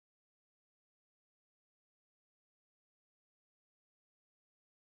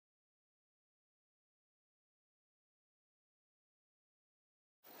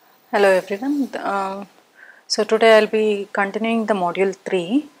Hello everyone. So today I'll be continuing the module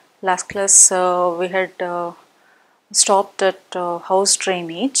 3. Last class we had stopped at house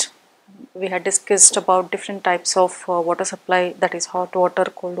drainage. We had discussed about different types of water supply, that is hot water,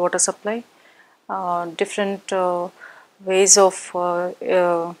 cold water supply, different ways of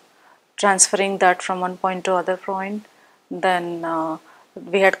transferring that from one point to other point. Then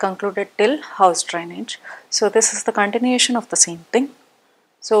we had concluded till house drainage. So this is the continuation of the same thing.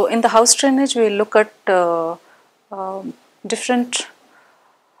 So in the house drainage, we look at different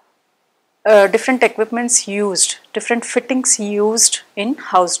equipments used, different fittings used in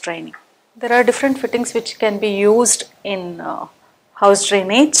house draining. There are different fittings which can be used in house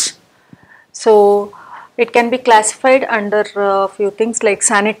drainage. So it can be classified under a few things like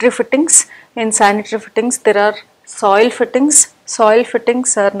sanitary fittings. In sanitary fittings, there are soil fittings. Soil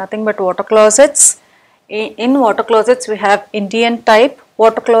fittings are nothing but water closets. In water closets, we have Indian type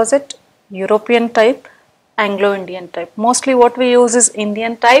water closet, European type, Anglo-Indian type. Mostly what we use is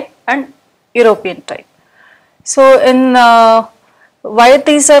Indian type and European type. So in why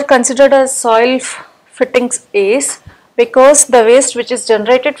these are considered as soil fittings is because the waste which is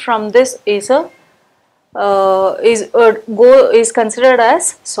generated from this is considered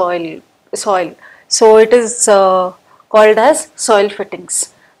as soil. So it is called as soil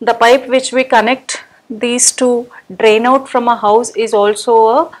fittings. The pipe which we connect these to drain out from a house is also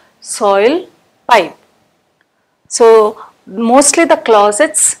a soil pipe. So mostly the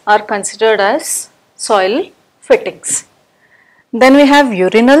closets are considered as soil fittings. Then we have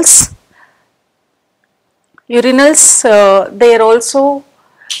urinals. Urinals, they are also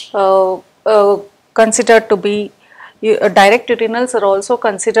considered to be, direct urinals are also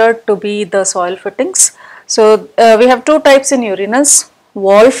considered to be the soil fittings. So we have two types in urinals,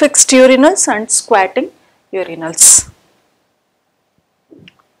 wall fixed urinals and squatting urinals.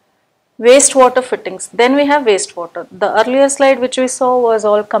 Wastewater fittings. Then we have wastewater. The earlier slide which we saw was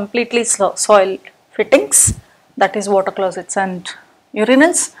all completely soil fittings, that is water closets and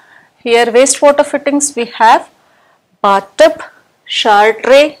urinals. Here wastewater fittings we have bathtub, shower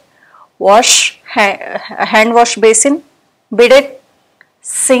tray, hand wash basin, bidet,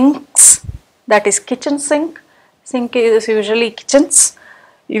 sinks, that is kitchen sink. Sink is usually kitchens.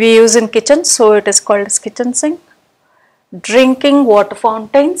 We use in kitchens, so it is called as kitchen sink. Drinking water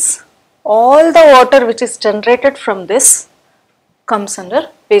fountains. All the water which is generated from this comes under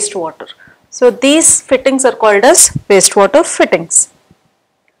wastewater. So these fittings are called as wastewater fittings.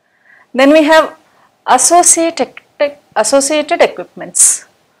 Then we have associated equipments.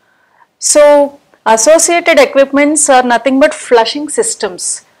 So associated equipments are nothing but flushing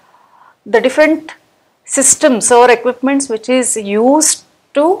systems. The different systems or equipments which is used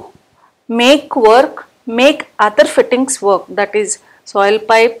to make other fittings work, that is soil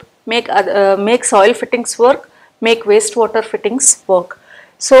pipe, make soil fittings work, make wastewater fittings work.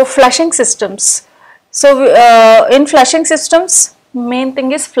 So flushing systems. So in flushing systems, main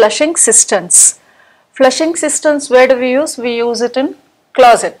thing is flushing cisterns. Flushing cisterns, where do we use? We use it in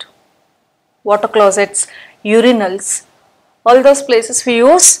closet, water closets, urinals, all those places we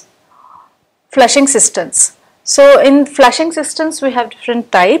use flushing cisterns. So in flushing systems we have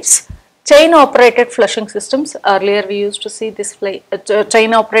different types. Chain operated flushing systems. Earlier we used to see this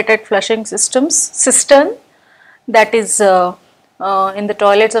chain operated flushing systems, cistern, that is in the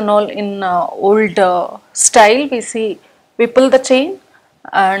toilets and all in old style we pull the chain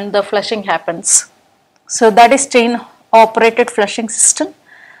and the flushing happens. So that is chain operated flushing system.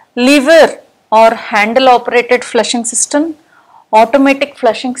 Lever or handle operated flushing system, automatic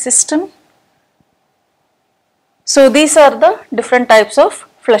flushing system. So these are the different types of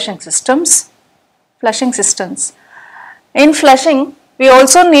flushing systems. In flushing, we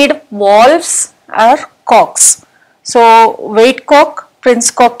also need valves or cocks. So weight cock,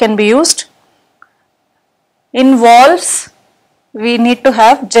 Prince cock can be used. In valves, we need to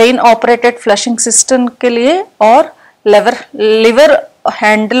have chain operated flushing system के लिए और lever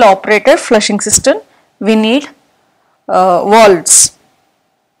handle operated flushing system we need valves.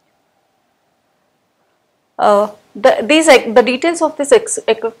 The details of these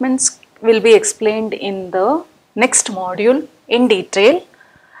equipments will be explained in the next module in detail.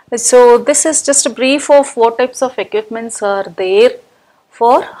 So this is just a brief of what types of equipments are there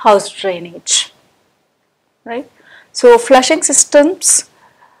for house drainage, right? So flushing systems,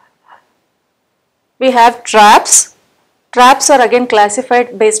 we have traps. Traps are again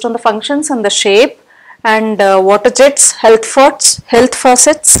classified based on the functions and the shape, and water jets, health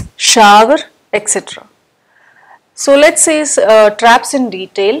faucets, shower, etc. So let's see traps in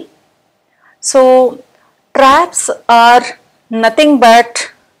detail. So traps are nothing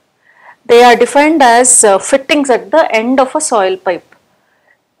but They are defined as fittings at the end of a soil pipe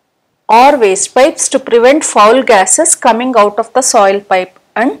or waste pipes to prevent foul gases coming out of the soil pipe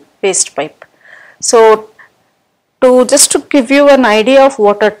and waste pipe. So, just to give you an idea of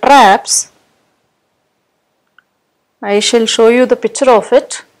what are traps, I shall show you the picture of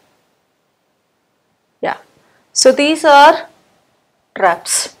it. Yeah. So, these are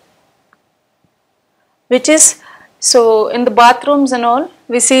traps, which is, so in the bathrooms and all,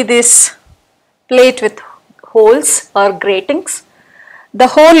 we see this plate with holes or gratings. The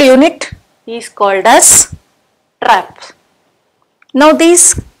whole unit is called as trap. Now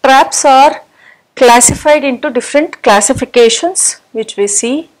these traps are classified into different classifications, which we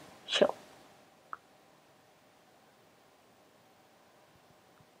see here.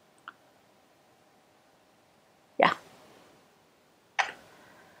 Yeah.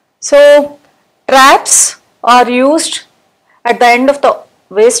 So traps are used at the end of the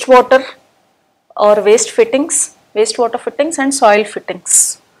wastewater or wastewater fittings and soil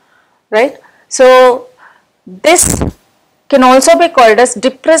fittings, right? So this can also be called as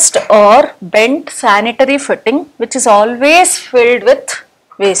depressed or bent sanitary fitting, which is always filled with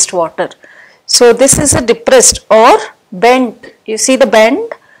wastewater. So this is a depressed or bent. You see the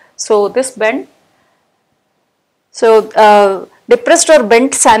bend? So this bend. So depressed or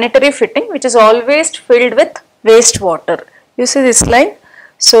bent sanitary fitting, which is always filled with wastewater. You see this line?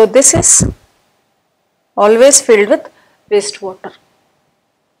 So this is always filled with wastewater.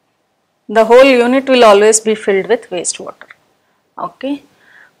 The whole unit will always be filled with wastewater. Okay.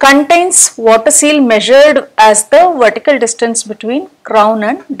 Contains water seal measured as the vertical distance between crown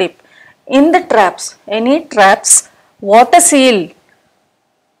and dip. In the traps, any traps, water seal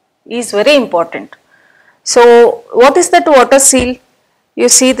is very important. So what is that water seal? You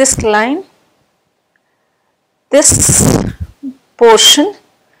see this line? This portion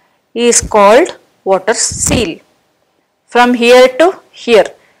is called water seal. From here to here,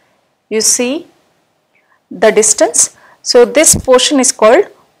 you see the distance. So this portion is called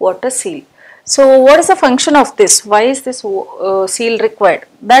water seal. So what is the function of this? Why is this seal required?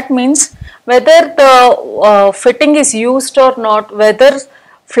 That means whether the fitting is used or not, whether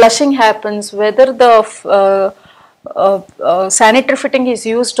flushing happens, whether the sanitary fitting is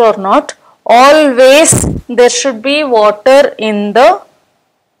used or not, always there should be water in the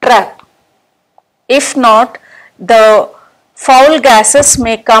trap. If not, the foul gases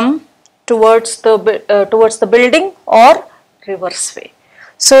may come towards the building or reverse way.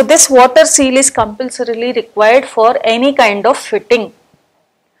 So this water seal is compulsorily required for any kind of fitting.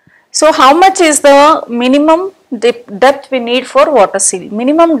 So how much is the minimum depth we need for water seal?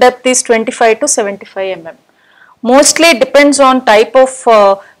 Minimum depth is 25 to 75 mm. Mostly depends on type of,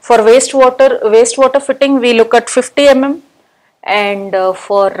 for wastewater fitting we look at 50 mm, and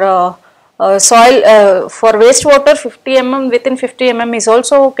for soil, for wastewater 50 mm, within 50 mm is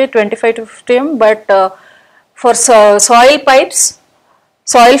also okay, 25 to 50 mm, but for soil pipes,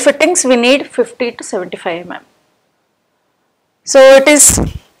 soil fittings we need 50 to 75 mm. So it is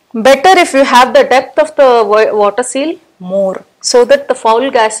better if you have the depth of the water seal more, so that the foul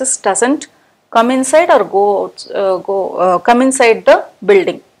gases doesn't come inside or come inside the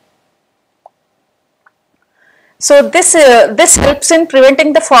building. So this helps in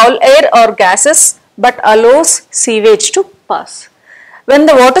preventing the foul air or gases, but allows sewage to pass. When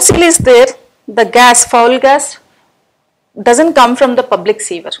the water seal is there, the foul gas doesn't come from the public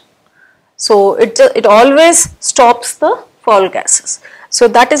sewer. So it always stops the foul gases. So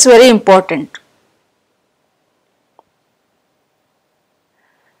that is very important.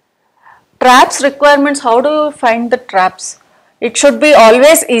 Traps requirements, how do you find the traps? It should be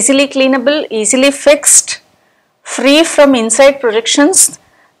always easily cleanable, easily fixed, free from inside projections.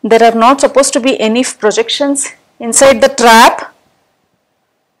 There are not supposed to be any projections inside the trap.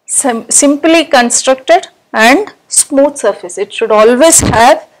 Simply constructed and smooth surface. It should always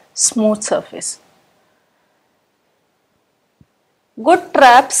have smooth surface. Good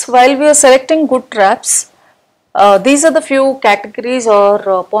traps, while we are selecting good traps, these are the few categories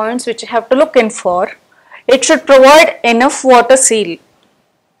or points which you have to look in for. It should provide enough water seal,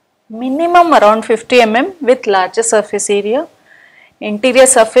 minimum around 50 mm with larger surface area. Interior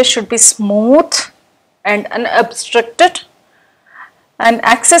surface should be smooth and unobstructed, and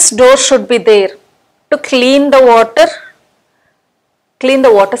access door should be there to clean the water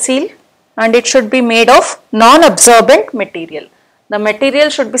seal, and it should be made of non-absorbent material. The material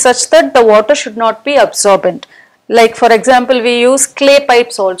should be such that the water should not be absorbent. Like for example, we use clay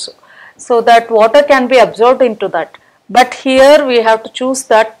pipes also, so that water can be absorbed into that. But here we have to choose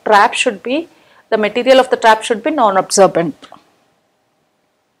that the material of the trap should be non-absorbent.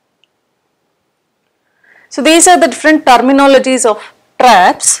 So these are the different terminologies of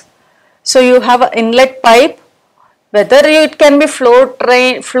traps. So you have an inlet pipe, whether it can be floor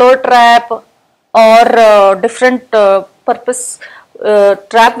trap or different purpose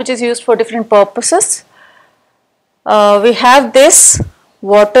trap which is used for different purposes. We have this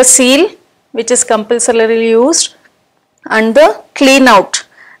water seal which is compulsorily used, and the clean out.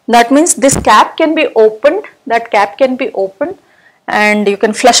 That means this cap can be opened, and you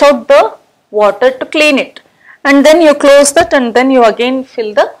can flush out the water to clean it, and then you close that and then you again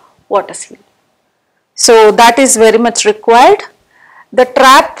fill the water seal. So that is very much required. The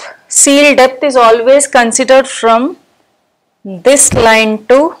trap seal depth is always considered from this line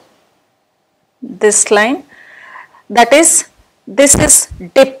to this line, that is, this is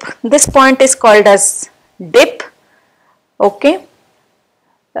dip, this point is called as dip, okay.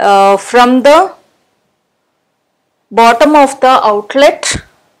 From the bottom of the outlet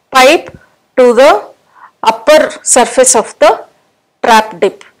pipe to the upper surface of the trap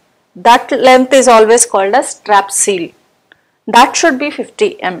dip, that length is always called as trap seal. That should be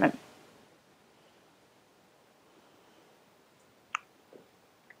 50 mm.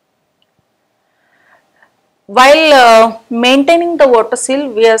 While maintaining the water seal,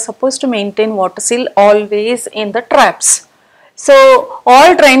 we are supposed to maintain water seal always in the traps. So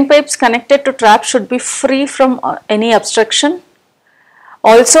all drain pipes connected to traps should be free from any obstruction.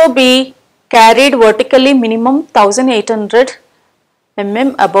 Also be carried vertically minimum 1800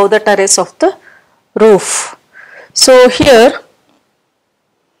 mm above the terrace of the roof. So here,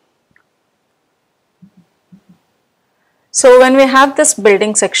 so when we have this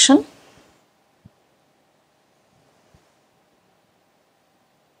building section,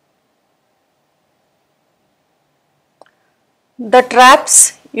 the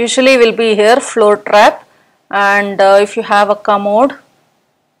traps usually will be here, floor trap, and if you have a commode,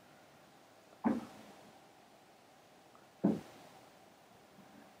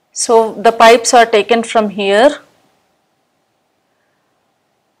 so the pipes are taken from here.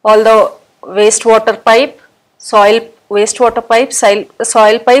 All the wastewater pipe, wastewater pipe,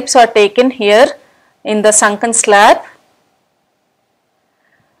 soil pipes are taken here in the sunken slab,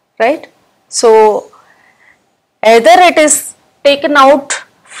 right. So either it is taken out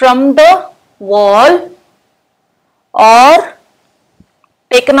from the wall or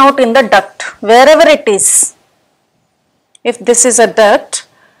taken out in the duct, wherever it is. If this is a duct,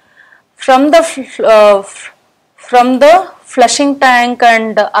 from the flushing tank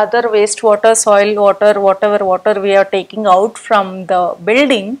and other wastewater, soil water, whatever water we are taking out from the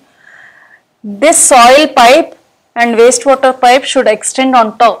building, this soil pipe and wastewater pipe should extend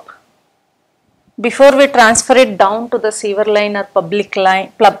on top before we transfer it down to the sewer line or public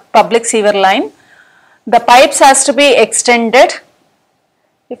sewer line. The pipes has to be extended.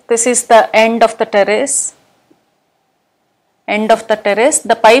 If this is the end of the terrace,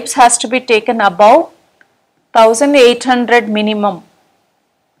 the pipes has to be taken above 1800 minimum,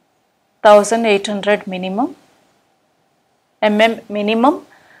 minimum,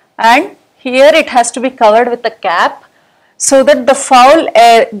 and here it has to be covered with a cap, so that the foul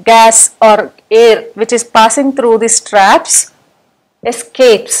air, gas or air which is passing through these traps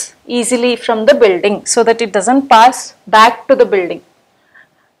escapes easily from the building, so that it does not pass back to the building.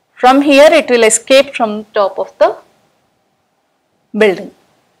 From here it will escape from top of the building.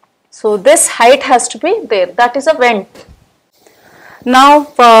 So this height has to be there, that is a vent. Now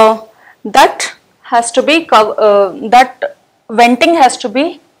that has to be that venting has to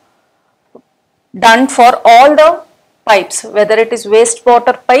be done for all the pipes, whether it is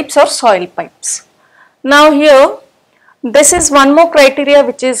wastewater pipes or soil pipes. Now here, this is one more criteria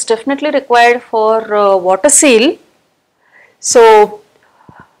which is definitely required for water seal. So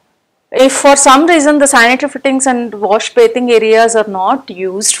if for some reason the sanitary fittings and wash bathing areas are not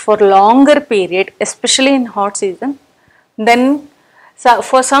used for longer period, especially in hot season, then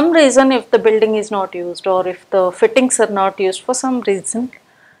for some reason if the building is not used or if the fittings are not used for some reason,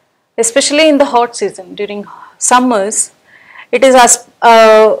 especially in the hot season during summers, it is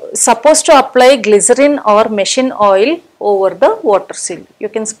supposed to apply glycerin or machine oil over the water seal. You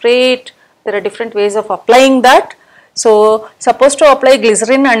can spray it, there are different ways of applying that. So supposed to apply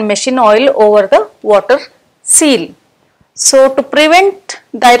glycerin and machine oil over the water seal. So to prevent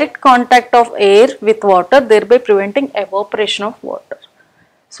direct contact of air with water, thereby preventing evaporation of water.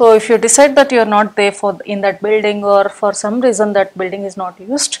 So if you decide that you are not there in that building, or for some reason that building is not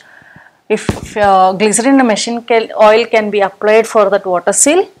used, if glycerin and machine oil can be applied for that water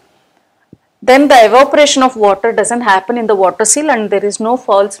seal, then the evaporation of water does not happen in the water seal and there is no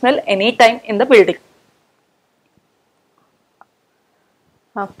foul smell any time in the building.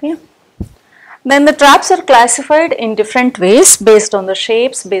 Okay. Then the traps are classified in different ways based on the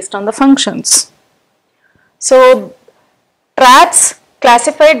shapes, based on the functions. So traps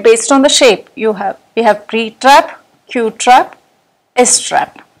classified based on the shape, we have P-trap, Q-trap,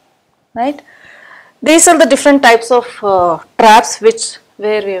 S-trap, right? These are the different types of traps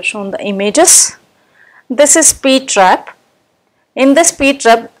where we have shown the images. This is P-trap. In this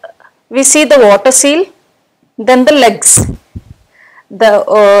P-trap, we see the water seal, then the legs, the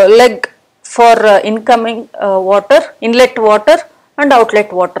leg for incoming water, inlet water and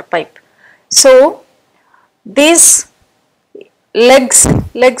outlet water pipe. So these legs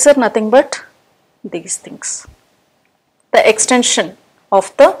are nothing but these things, the extension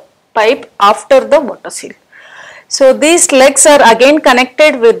of the pipe after the water seal. So these legs are again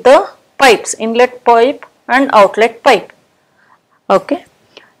connected with the pipes, inlet pipe and outlet pipe. Okay.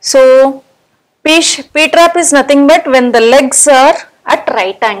 So P-trap is nothing but when the legs are at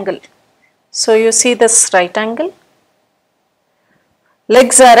right angle. So you see this right angle,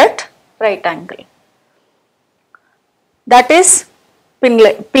 legs are at right angle. That is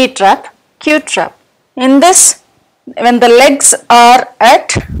P-trap. Q-trap. In this, when the legs are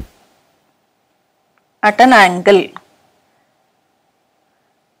at an angle.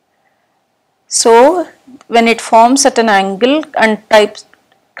 So when it forms at an angle and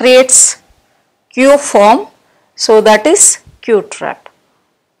creates Q form, so that is Q-trap.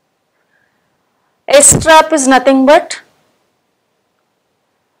 S-trap is nothing but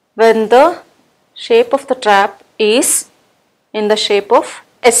when the shape of the trap is in the shape of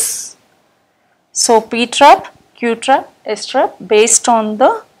S. So P-trap, Q-trap, S-trap based on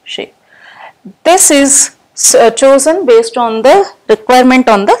the shape. This is chosen based on the requirement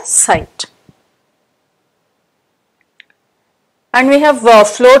on the site. And we have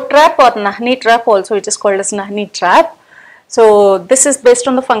float trap or Nahni trap also, which is called as Nahni trap. So this is based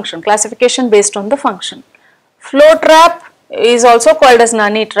on the function, classification based on the function. Float trap is also called as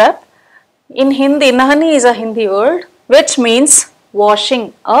Nahni trap. In Hindi, Nahni is a Hindi word which means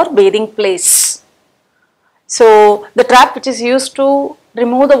washing or bathing place. So the trap which is used to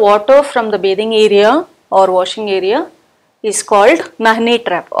remove the water from the bathing area or washing area is called Nahni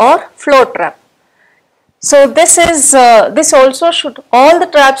trap or float trap. So this is all the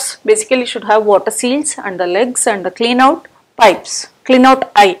traps basically should have water seals and the legs and the clean out pipes, clean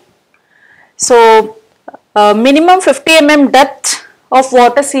out eye. So minimum 50 mm depth of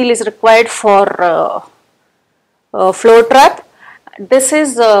water seal is required for flow trap. This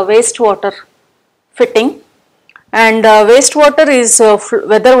is wastewater fitting, and wastewater is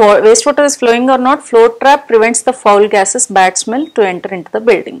whether wastewater is flowing or not, flow trap prevents the foul gases, bad smell to enter into the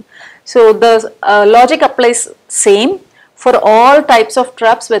building. So the logic applies same for all types of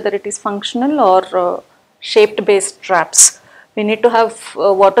traps, whether it is functional or shaped based traps. We need to have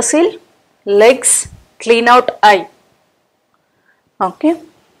water seal, legs, clean out eye. Okay.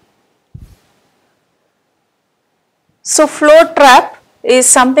 So flow trap is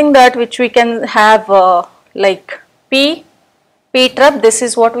something that which we can have like P trap. This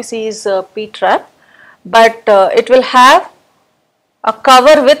is what we see is P trap, but it will have a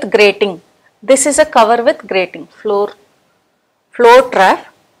cover with grating. This is a cover with grating, flow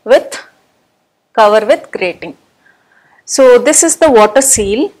trap with cover with grating. So this is the water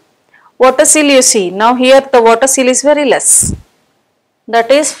seal. Water seal you see, now here the water seal is very less.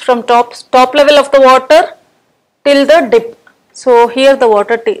 That is from top level of the water till the dip. So here the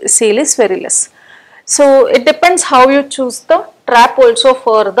water seal is very less. So it depends how you choose the trap also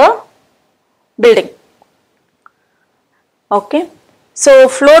for the building. Okay. So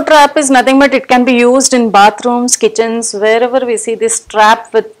flow trap is nothing but it can be used in bathrooms, kitchens, wherever we see this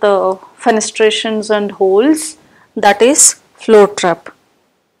trap with the fenestrations and holes, that is flow trap,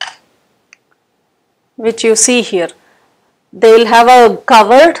 which you see here. They will have a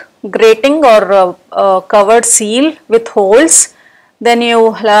covered grating or a covered seal with holes. Then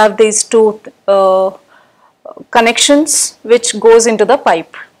you have these two connections which goes into the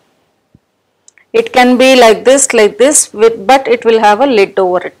pipe. It can be like this, but it will have a lid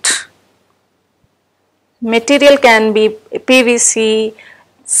over it. Material can be PVC,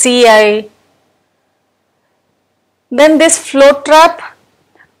 CI. Then this float trap,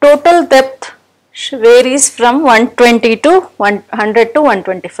 total depth varies from 120 to 100 to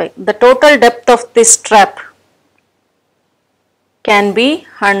 125. The total depth of this trap can be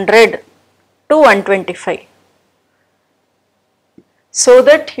 100 to 125. So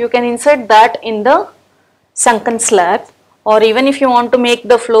that you can insert that in the sunken slab, or even if you want to make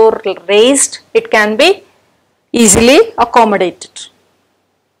the floor raised, it can be easily accommodated.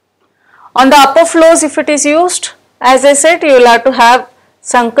 On the upper floors, if it is used, as I said, you will have to have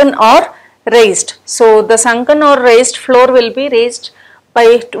sunken or raised. So the sunken or raised floor will be raised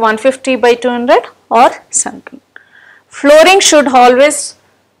by 150 by 200 or sunken. Flooring should always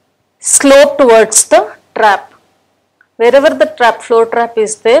slope towards the trap. Wherever the floor trap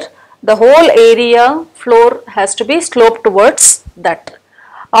is there, the whole area floor has to be sloped towards that.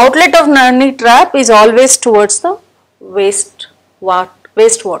 Outlet of any trap is always towards the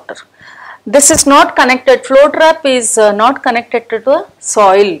wastewater. This is not connected, flow trap is not connected to the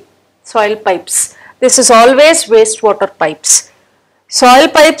soil pipes. This is always wastewater pipes. Soil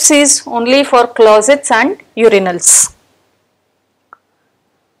pipes is only for closets and urinals.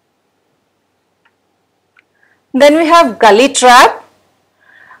 Then we have gully trap.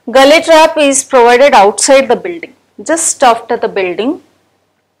 Gully trap is provided outside the building, just after the building.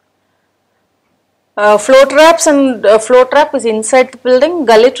 Flow trap is inside the building,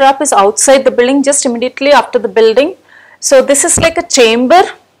 gully trap is outside the building, just immediately after the building. So this is like a chamber,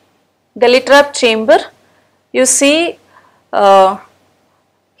 gully trap chamber. You see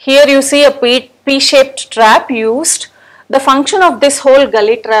here you see a P-shaped trap used. The function of this whole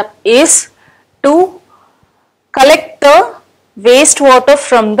gully trap is to collect the wastewater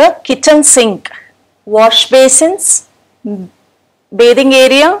from the kitchen sink, wash basins, bathing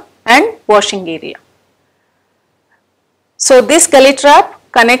area and washing area. So this gully trap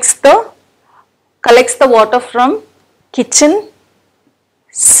collects the water from kitchen,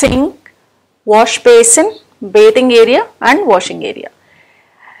 sink, wash basin, bathing area and washing area.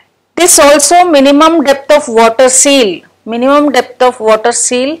 This also minimum depth of water seal. Minimum depth of water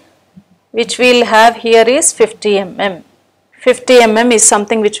seal which we will have here is 50 mm. 50 mm is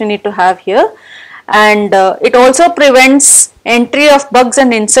something which we need to have here, and it also prevents entry of bugs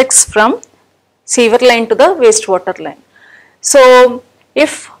and insects from sewer line to the wastewater line. So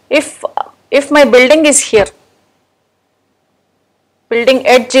if my building is here, building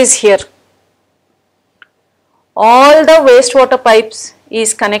edge is here, all the wastewater pipes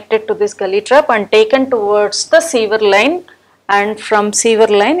is connected to this gully trap and taken towards the sewer line, and from sewer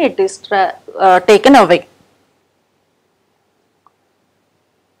line it is taken away.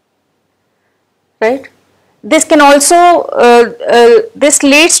 Right? This can also, this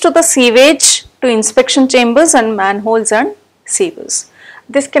leads to the sewage to inspection chambers and manholes and sewers.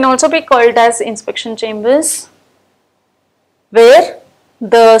 This can also be called as inspection chambers, where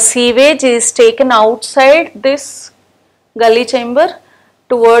the sewage is taken outside this gully chamber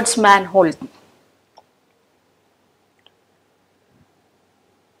towards manhole.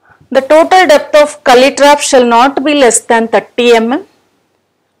 The total depth of gully trap shall not be less than 30 mm.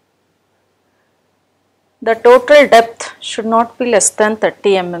 The total depth should not be less than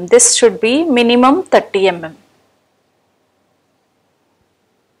 30 mm. This should be minimum 30 mm.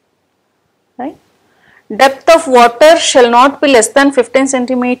 Right? Depth of water shall not be less than 15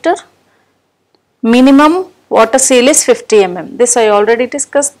 centimeter. Minimum water seal is 50 mm. This I already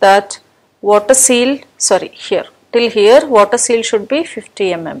discussed, that water seal, sorry, here, till here water seal should be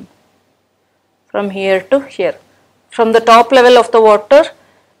 50 mm. From here to here. From the top level of the water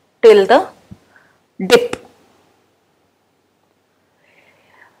till the dip.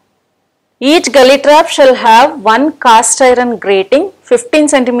 Each gully trap shall have one cast iron grating 15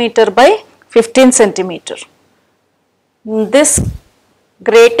 centimeter by 15 centimeter. This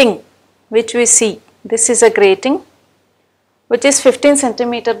grating which we see, this is a grating which is 15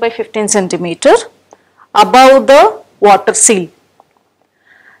 centimeter by 15 centimeter above the water seal.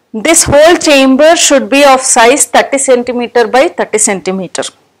 This whole chamber should be of size 30 centimeter by 30 centimeter.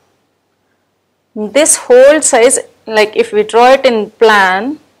 This whole size, like if we draw it in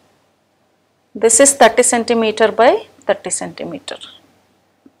plan, this is 30 centimeter by 30 centimeter,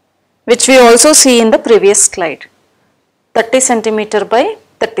 which we also see in the previous slide, 30 centimeter by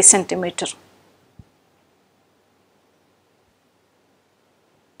 30 centimeter.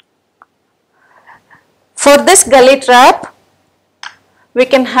 For this gully trap, we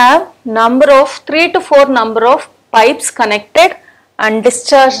can have number of 3 to 4 number of pipes connected and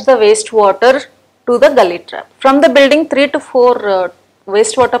discharge the wastewater to the gully trap. From the building, 3 to 4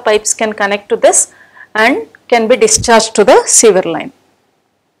 wastewater pipes can connect to this and can be discharged to the sewer line.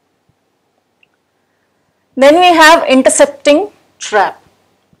 Then we have intercepting trap.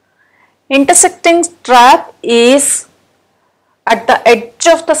 Intersecting trap is at the edge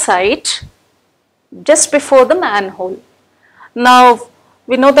of the site, just before the manhole. Now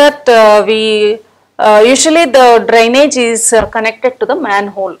we know that usually the drainage is connected to the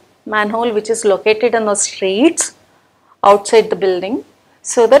manhole which is located in the streets outside the building,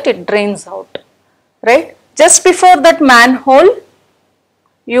 so that it drains out, right? Just before that manhole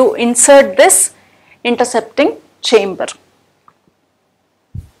you insert this intercepting chamber.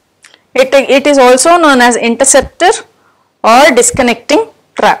 It is also known as interceptor or disconnecting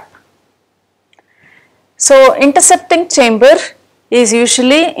trap. So intercepting chamber is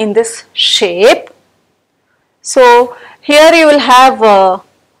usually in this shape. So here you will have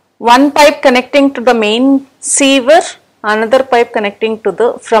one pipe connecting to the main sewer, another pipe connecting to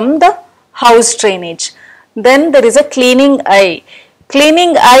the from the house drainage. Then there is a cleaning eye.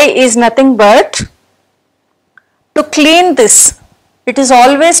 Cleaning eye is nothing but to clean this. It is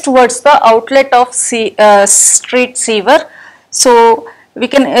always towards the outlet of street sewer. So we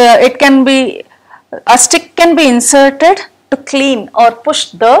can it can be a stick can be inserted to clean or push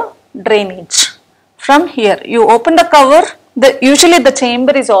the drainage. From here you open the cover. Usually the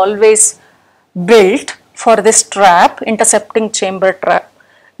chamber is always built for this trap, intercepting trap.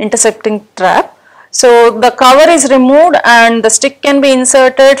 So the cover is removed and the stick can be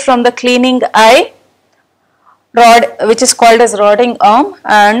inserted from the cleaning eye rod, which is called as rodding arm,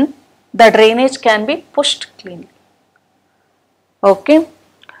 and the drainage can be pushed cleanly. Okay.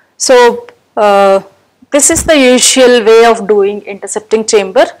 So this is the usual way of doing intercepting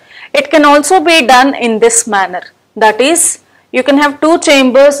chamber. It can also be done in this manner. That is, you can have two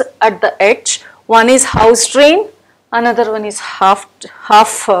chambers at the edge. One is house drain, another one is half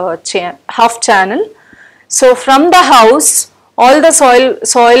channel. So from the house, all the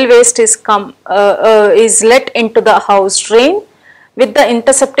soil waste is let into the house drain with the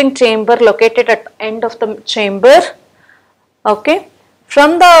intercepting chamber located at the end of the chamber. Okay.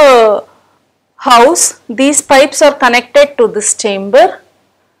 From the house, these pipes are connected to this chamber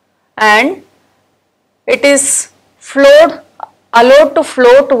and it is allowed to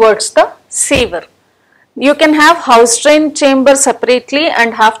flow towards the sewer. You can have house drain chamber separately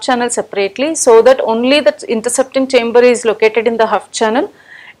and half channel separately, so that only the intercepting chamber is located in the half channel.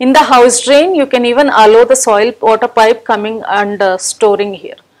 In the house drain, you can even allow the soil water pipe coming and storing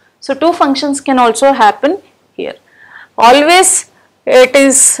here. So two functions can also happen here. Always it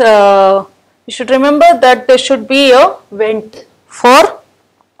is, you should remember that there should be a vent for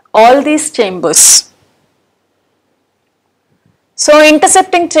all these chambers. So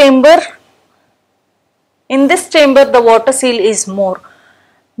intercepting chamber, in this chamber the water seal is more.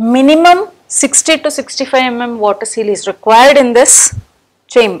 Minimum 60 to 65 mm water seal is required in this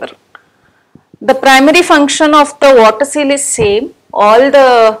chamber. The primary function of the water seal is same, all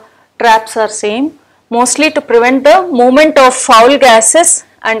the traps are same, mostly to prevent the movement of foul gases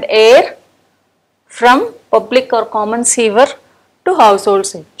and air from public or common sewer to household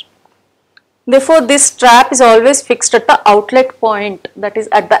sewer. Therefore, this trap is always fixed at the outlet point, that is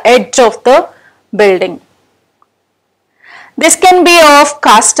at the edge of the building. This can be of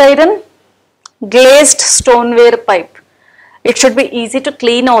cast iron, glazed stoneware pipe. It should be easy to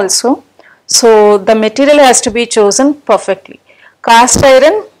clean also. So the material has to be chosen perfectly. Cast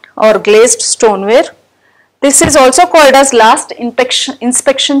iron or glazed stoneware. This is also called as last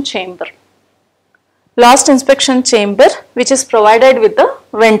inspection chamber. Last inspection chamber, which is provided with the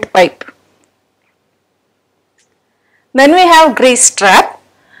vent pipe. Then we have grease trap.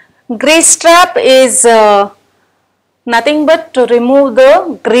 Grease trap is nothing but to remove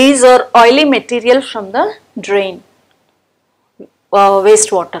the grease or oily material from the drain,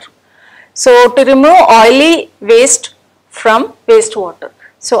 wastewater. So to remove oily waste from wastewater.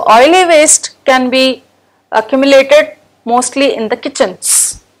 So oily waste can be accumulated mostly in the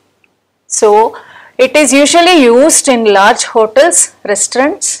kitchens. So it is usually used in large hotels,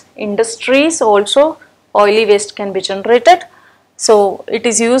 restaurants, industries also. Oily waste can be generated, so it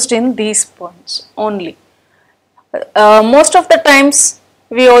is used in these points only. Most of the times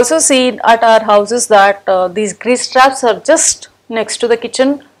we also see at our houses that these grease traps are just next to the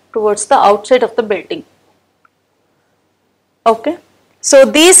kitchen towards the outside of the building. Okay, so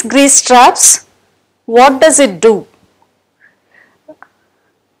these grease traps, what does it do?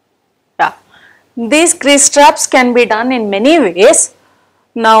 Yeah, these grease traps can be done in many ways.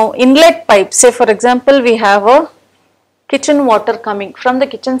 Now inlet pipe, say for example we have a kitchen water coming from the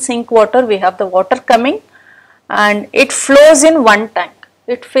kitchen sink water, we have the water coming and it flows in one tank,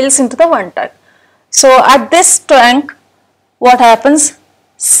 it fills into the one tank. So at this tank what happens?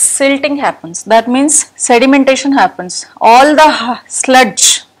 Silting happens, that means sedimentation happens. All the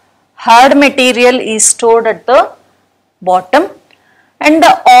sludge, hard material is stored at the bottom and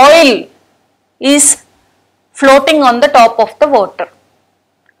the oil is floating on the top of the water.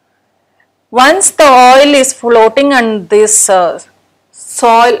 Once the oil is floating and this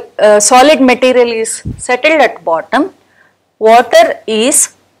solid material is settled at bottom, water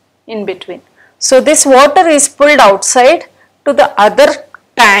is in between. So this water is pulled outside to the other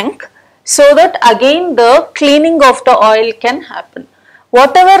tank so that again the cleaning of the oil can happen.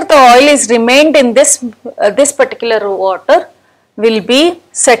 whatever the oil is remained in this particular water will be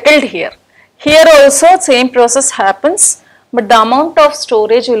settled here. Here also same process happens, but the amount of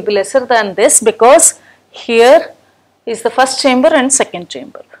storage will be lesser than this, because here is the first chamber and second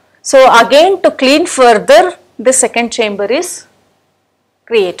chamber. So again, to clean further, the second chamber is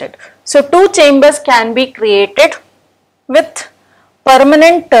created. So two chambers can be created with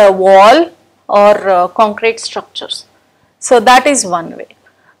permanent wall or concrete structures. So that is one way.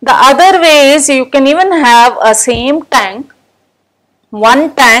 The other way is you can even have a same tank,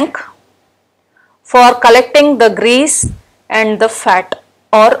 one tank for collecting the grease and the fat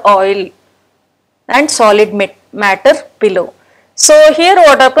or oil and solid matter below. So here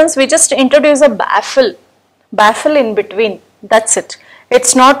what happens, we just introduce a baffle in between, that's it.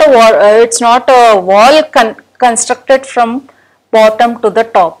 It's not a wall constructed from bottom to the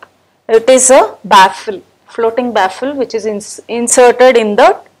top. It is a baffle, floating baffle, which is inserted in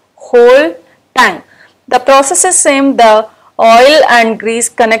the whole tank. The process is same, the oil and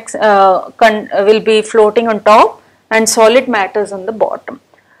grease will be floating on top and solid matters on the bottom.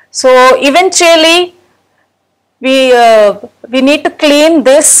 So eventually we need to clean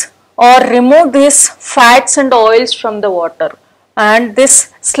this or remove these fats and oils from the water, and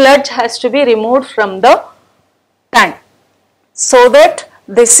this sludge has to be removed from the tank so that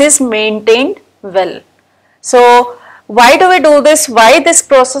this is maintained well. So why do we do this? Why this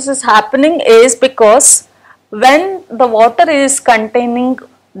process is happening is because when the water is containing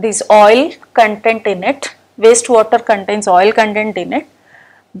this oil content in it, wastewater contains oil content in it,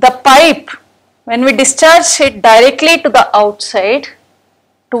 the pipe, when we discharge it directly to the outside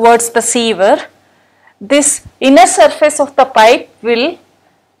towards the sewer, this inner surface of the pipe will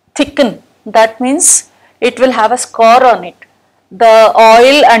thicken. That means it will have a score on it. The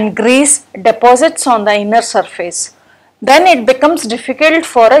oil and grease deposits on the inner surface. Then it becomes difficult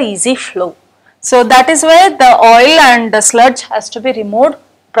for a easy flow. So that is why the oil and the sludge has to be removed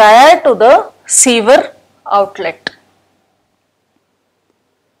prior to the sewer outlet.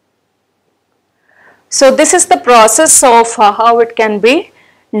 So this is the process of how it can be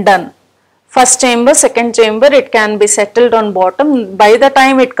done. First chamber, second chamber, it can be settled on bottom. By the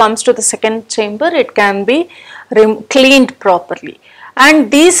time it comes to the second chamber, it can be cleaned properly.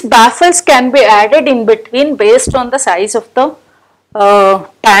 And these baffles can be added in between based on the size of the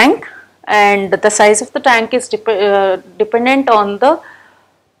tank, and the size of the tank is dependent on the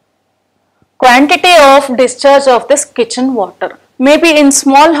quantity of discharge of this kitchen water. Maybe in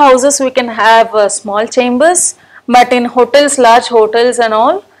small houses we can have small chambers, but in hotels, large hotels and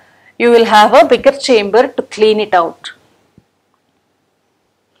all, you will have a bigger chamber to clean it out.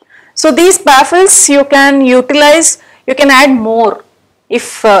 So these baffles you can utilize, you can add more.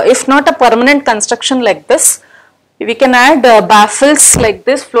 If not a permanent construction like this, we can add baffles like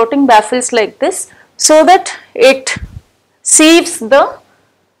this, floating baffles like this, so that it sieves the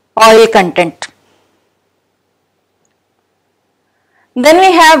oil content. Then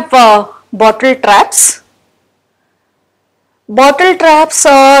we have bottle traps. Bottle traps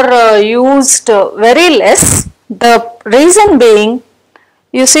are used very less. The reason being,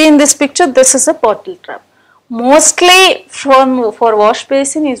 you see in this picture, this is a bottle trap. Mostly for wash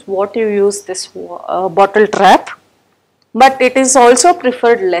basin is what you use this bottle trap, but it is also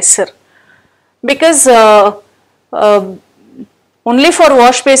preferred lesser, because only for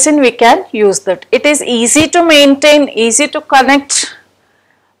wash basin we can use that. It is easy to maintain, easy to connect,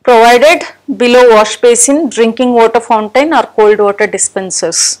 provided below wash basin, drinking water fountain or cold water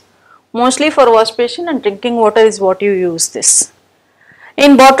dispensers. Mostly for wash basin and drinking water is what you use this.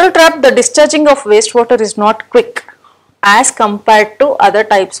 In bottle trap, the discharging of wastewater is not quick as compared to other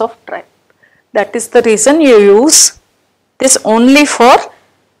types of trap. That is the reason you use this only for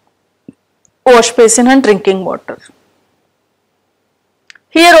wash basin and drinking water.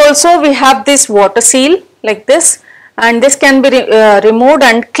 Here also we have this water seal like this, and this can be removed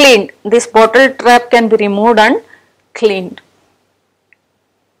and cleaned. This bottle trap can be removed and cleaned.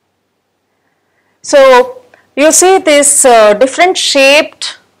 So you see this different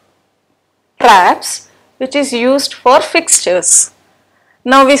shaped traps which is used for fixtures.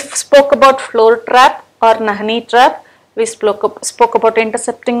 Now we spoke about floor trap or nahani trap. We spoke about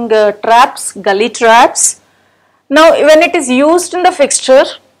intercepting traps, gully traps. Now when it is used in the fixture,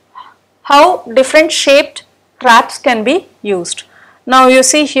 how different shaped traps can be used. Now you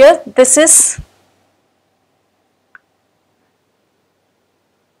see here, this is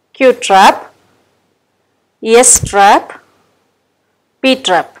Q trap, S trap, P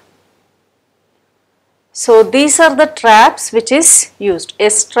trap. So these are the traps which is used,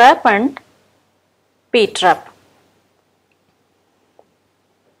 S trap and P trap.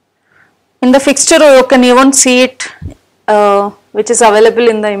 In the fixture you can even see it which is available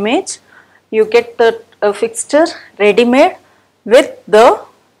in the image. You get the fixture ready made with the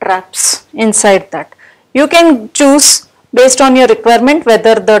traps inside that. You can choose based on your requirement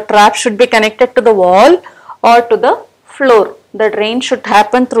whether the trap should be connected to the wall or to the floor. The drain should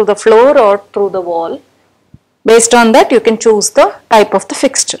happen through the floor or through the wall. Based on that you can choose the type of the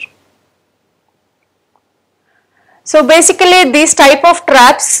fixture. So basically these type of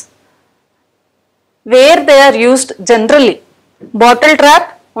traps, where they are used generally: bottle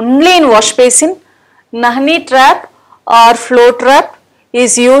trap only in wash basin, Nahani trap or flow trap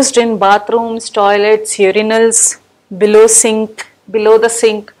is used in bathrooms, toilets, urinals, below the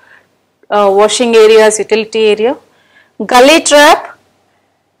sink, washing areas, utility area. Gully trap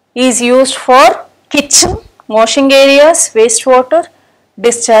is used for kitchen, washing areas, wastewater,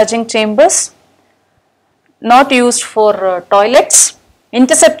 discharging chambers, not used for toilets.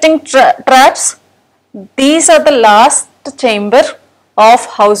 Intercepting traps, these are the last chamber of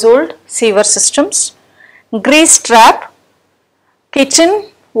household sewer systems. Grease trap, kitchen,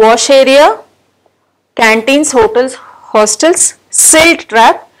 wash area, canteens, hotels, hostels. Silt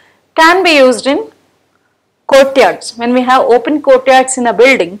trap can be used in courtyards. When we have open courtyards in a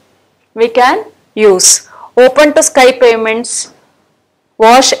building, we can use open to sky pavements,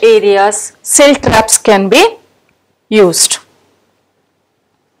 wash areas, silt traps can be used.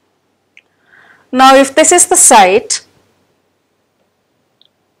 Now if this is the site,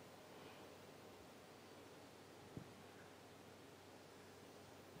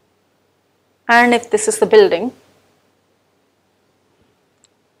 and if this is the building,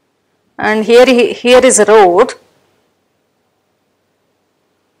 and here is a road,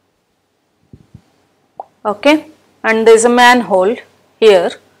 okay, and there is a manhole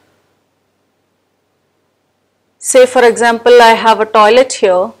here. Say for example I have a toilet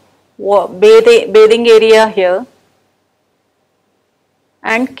here, bathing area here,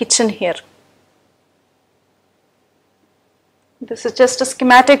 and kitchen here. This is just a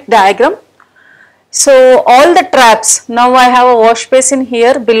schematic diagram. So all the traps, now I have a wash basin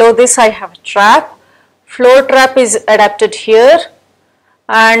here, below this I have a trap, floor trap is adapted here,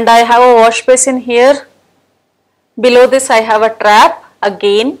 and I have a wash basin here, below this I have a trap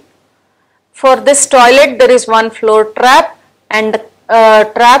again. For this toilet there is one floor trap and a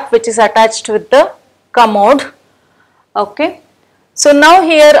trap which is attached with the commode, okay. So now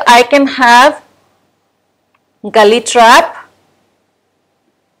here I can have gully trap.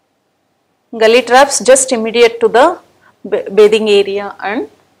 Gully traps just immediate to the bathing area, and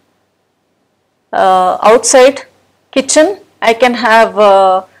outside kitchen I can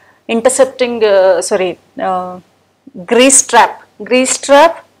have intercepting grease trap,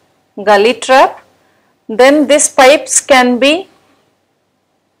 gully trap. Then these pipes can be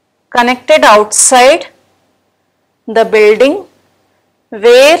connected outside the building,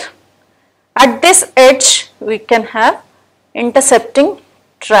 where at this edge we can have intercepting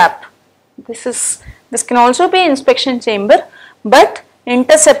trap. This can also be inspection chamber, but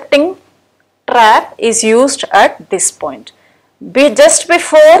intercepting trap is used at this point. Just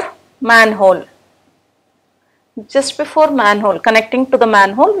before manhole, connecting to the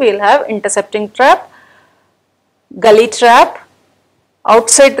manhole, we will have intercepting trap, gully trap,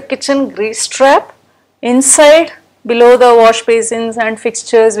 outside the kitchen grease trap, inside below the wash basins and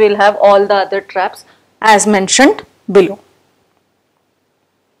fixtures we will have all the other traps as mentioned below.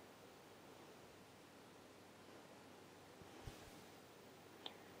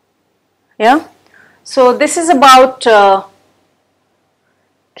 Yeah, so this is about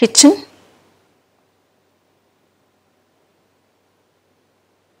kitchen.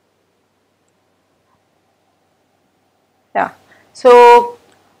 Yeah, so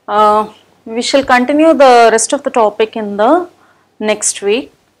we shall continue the rest of the topic in the next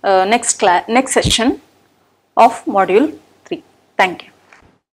week, next session of module 3. Thank you.